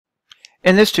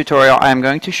In this tutorial, I am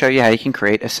going to show you how you can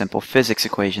create a simple physics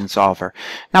equation solver.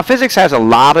 Now, physics has a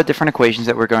lot of different equations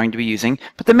that we're going to be using,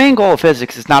 but the main goal of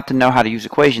physics is not to know how to use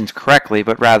equations correctly,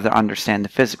 but rather to understand the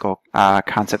physical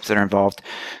concepts that are involved.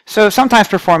 So sometimes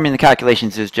performing the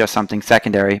calculations is just something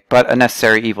secondary, but a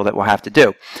necessary evil that we'll have to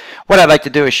do. What I'd like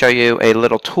to do is show you a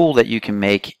little tool that you can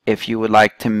make if you would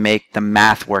like to make the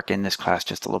math work in this class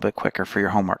just a little bit quicker for your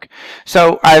homework.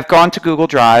 So I've gone to Google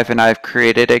Drive and I've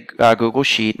created a Google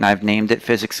Sheet and I've named it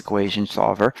Physics Equation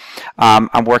Solver.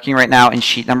 I'm working right now in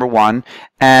sheet number 1,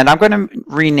 and I'm going to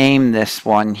rename this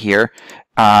one here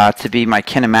to be my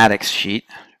kinematics sheet,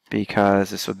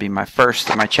 because this would be my first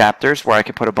of my chapters where I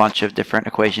could put a bunch of different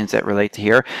equations that relate to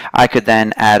here. I could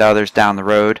then add others down the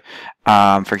road.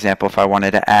 For example, if I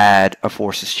wanted to add a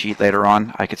forces sheet later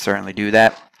on, I could certainly do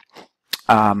that.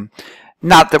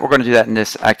 Not that we're going to do that in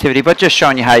this activity, but just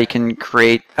showing you how you can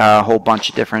create a whole bunch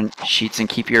of different sheets and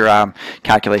keep your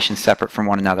calculations separate from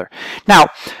one another. Now,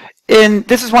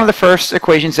 this is one of the first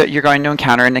equations that you're going to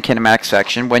encounter in the kinematics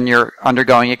section. When you're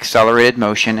undergoing accelerated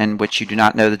motion in which you do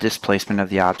not know the displacement of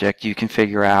the object, you can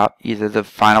figure out either the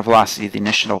final velocity, the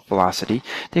initial velocity,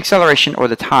 the acceleration, or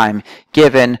the time,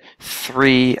 given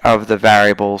 3 of the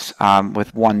variables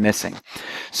with 1 missing.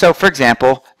 So, for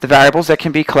example, the variables that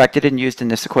can be collected and used in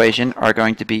this equation are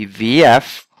going to be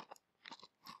VF,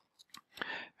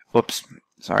 whoops,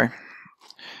 sorry,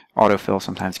 autofill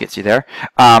sometimes gets you there,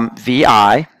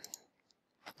 VI,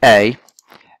 A,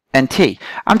 and T.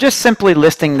 I'm just simply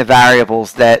listing the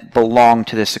variables that belong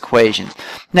to this equation.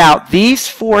 Now, these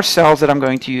 4 cells that I'm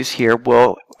going to use here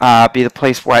will be the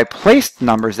place where I place the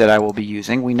numbers that I will be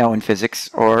using. We know in physics,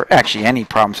 or actually any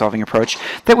problem-solving approach,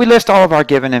 that we list all of our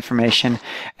given information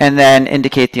and then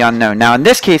indicate the unknown. Now, in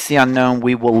this case, the unknown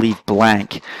we will leave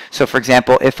blank. So, for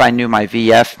example, if I knew my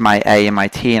VF, my A, and my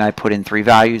T, and I put in 3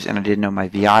 values, and I didn't know my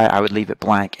VI, I would leave it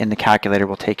blank, and the calculator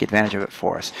will take advantage of it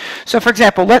for us. So, for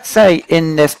example, let's say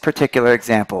in this particular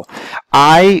example,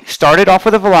 I started off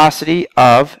with a velocity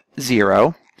of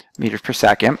 0 meters per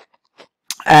second,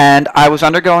 and I was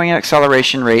undergoing an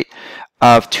acceleration rate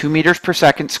of 2 meters per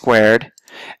second squared,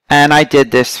 and I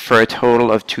did this for a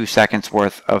total of 2 seconds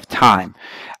worth of time.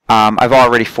 I've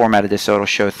already formatted this so it'll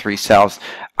show 3 cells.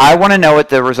 I want to know what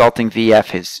the resulting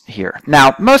VF is here.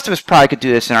 Now, most of us probably could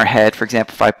do this in our head. For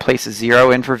example, if I place a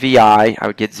 0 in for VI, I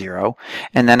would get 0,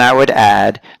 and then I would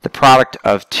add the product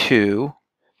of 2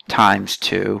 times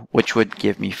 2, which would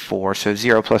give me 4. So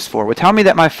 0 plus 4 would tell me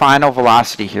that my final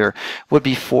velocity here would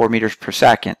be 4 meters per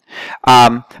second.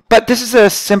 But this is a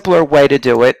simpler way to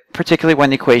do it, particularly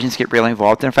when the equations get really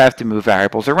involved and if I have to move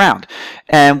variables around.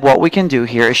 And what we can do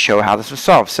here is show how this was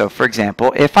solved. So, for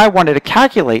example, if I wanted to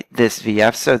calculate this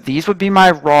VF, so these would be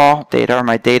my raw data, or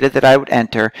my data that I would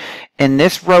enter, and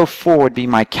this row 4 would be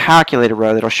my calculator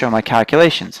row that will show my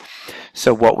calculations.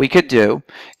 So what we could do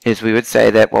is we would say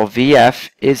that, well, VF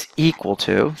is equal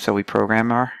to, so we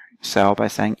program our cell by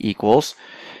saying equals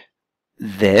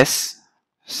this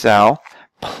cell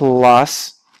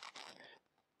plus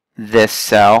this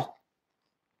cell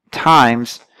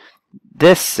times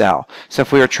this cell. So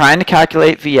if we were trying to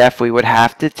calculate VF, we would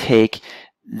have to take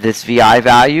this VI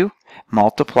value,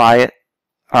 multiply it,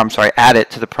 add it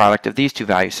to the product of these 2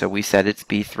 values. So we said it's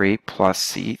B3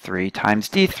 plus C3 times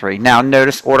D3. Now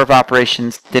notice order of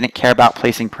operations didn't care about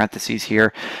placing parentheses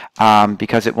here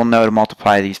because it will know to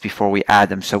multiply these before we add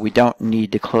them. So we don't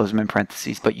need to close them in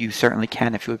parentheses, but you certainly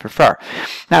can if you would prefer.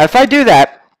 Now if I do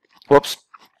that, whoops,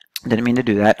 didn't mean to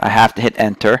do that. I have to hit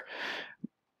enter.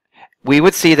 We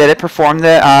would see that it performed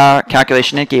the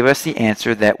calculation and gave us the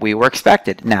answer that we were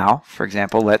expected. Now, for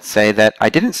example, let's say that I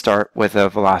didn't start with a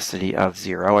velocity of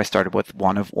 0. I started with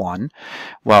 1 of 1.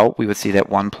 Well, we would see that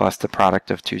 1 plus the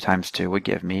product of 2 times 2 would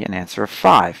give me an answer of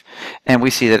 5. And we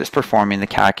see that it's performing the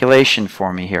calculation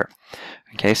for me here.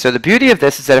 Okay, so the beauty of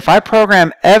this is that if I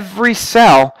program every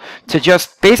cell to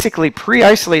just basically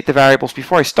pre-isolate the variables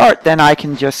before I start, then I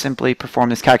can just simply perform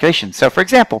this calculation. So for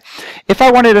example, if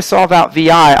I wanted to solve out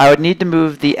VI, I would need to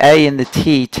move the A and the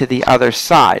T to the other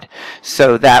side.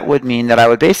 So that would mean that I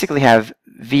would basically have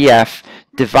VF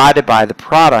divided by the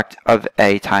product of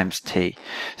A times T.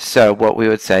 So what we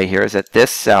would say here is that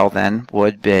this cell then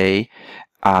would be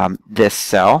this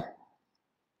cell.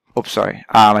 Oops, sorry.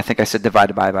 I think I said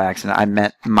divided by accident. I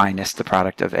meant minus the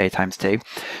product of A times T.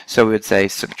 So we would say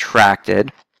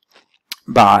subtracted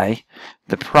by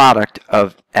the product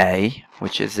of A,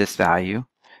 which is this value,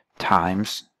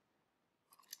 times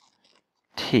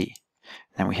T.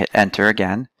 Then we hit enter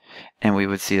again, and we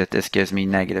would see that this gives me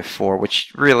 -4,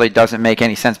 which really doesn't make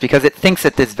any sense because it thinks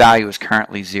that this value is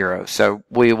currently 0. So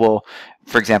we will,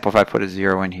 for example, if I put a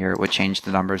 0 in here, it would change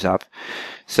the numbers up.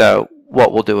 So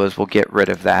what we'll do is we'll get rid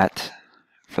of that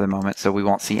for the moment, so we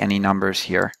won't see any numbers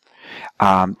here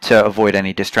to avoid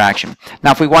any distraction.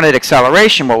 Now, if we wanted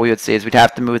acceleration, what we would see is we'd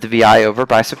have to move the VI over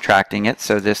by subtracting it.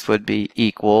 So this would be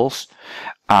equals,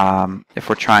 if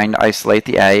we're trying to isolate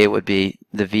the A, it would be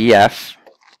the VF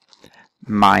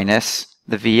minus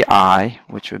the VI,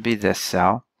 which would be this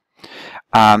cell.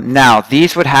 Now,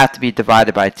 these would have to be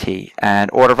divided by T,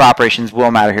 and order of operations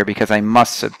will matter here because I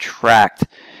must subtract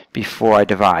before I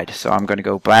divide. So I'm going to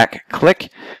go back, click,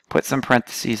 put some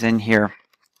parentheses in here,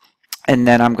 and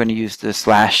then I'm going to use the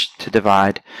slash to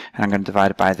divide, and I'm going to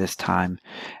divide it by this time.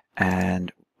 And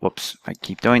whoops, I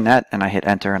keep doing that, and I hit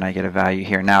enter, and I get a value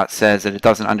here. Now it says that it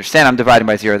doesn't understand I'm dividing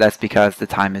by 0. That's because the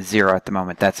time is 0 at the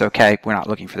moment. That's okay. We're not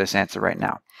looking for this answer right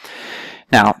now.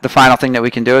 Now, the final thing that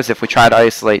we can do is if we try to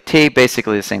isolate T,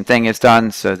 basically the same thing is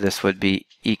done. So this would be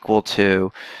equal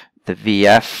to the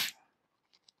VF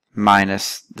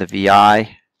minus the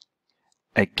VI.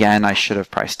 Again, I should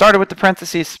have probably started with the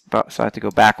parentheses, so I have to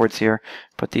go backwards here,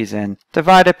 put these in,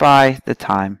 divide it by the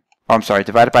time,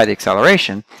 divide it by the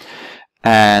acceleration,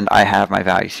 and I have my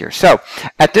values here. So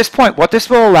at this point, what this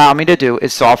will allow me to do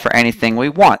is solve for anything we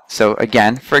want. So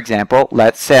again, for example,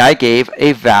 let's say I gave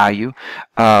a value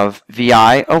of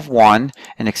VI of 1,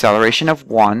 an acceleration of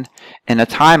 1, and a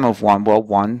time of 1. Well,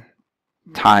 1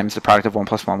 times the product of 1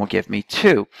 plus 1 will give me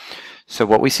 2. So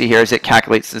what we see here is it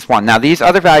calculates this 1. Now these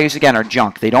other values, again, are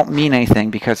junk. They don't mean anything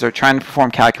because they're trying to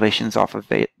perform calculations off of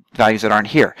values that aren't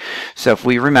here. So if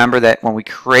we remember that when we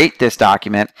create this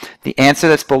document, the answer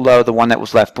that's below the one that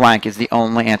was left blank is the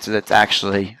only answer that's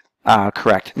actually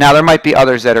correct. Now there might be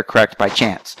others that are correct by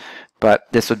chance, but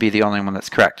this would be the only one that's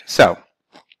correct. So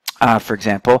for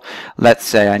example, let's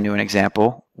say I knew an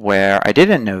example where I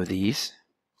didn't know these,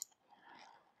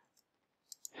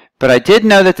 but I did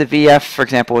know that the VF, for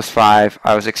example, was 5.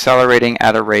 I was accelerating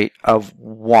at a rate of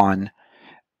 1,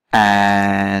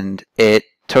 and it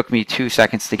took me 2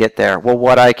 seconds to get there. Well,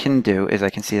 what I can do is I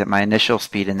can see that my initial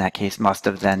speed in that case must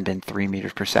have then been 3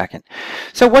 meters per second.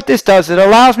 So what this does, it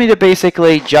allows me to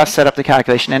basically just set up the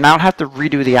calculation and I don't have to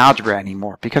redo the algebra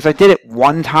anymore because I did it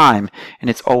one time and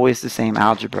it's always the same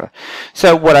algebra.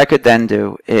 So what I could then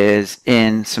do is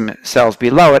in some cells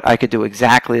below it, I could do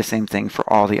exactly the same thing for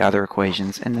all the other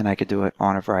equations, and then I could do it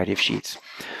on a variety of sheets.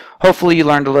 Hopefully you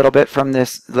learned a little bit from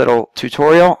this little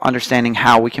tutorial, understanding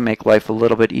how we can make life a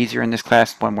little bit easier in this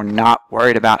class when we're not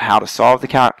worried about how to solve the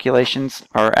calculations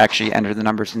or actually enter the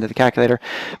numbers into the calculator,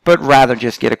 but rather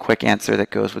just get a quick answer that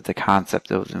goes with the concept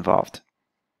that was involved.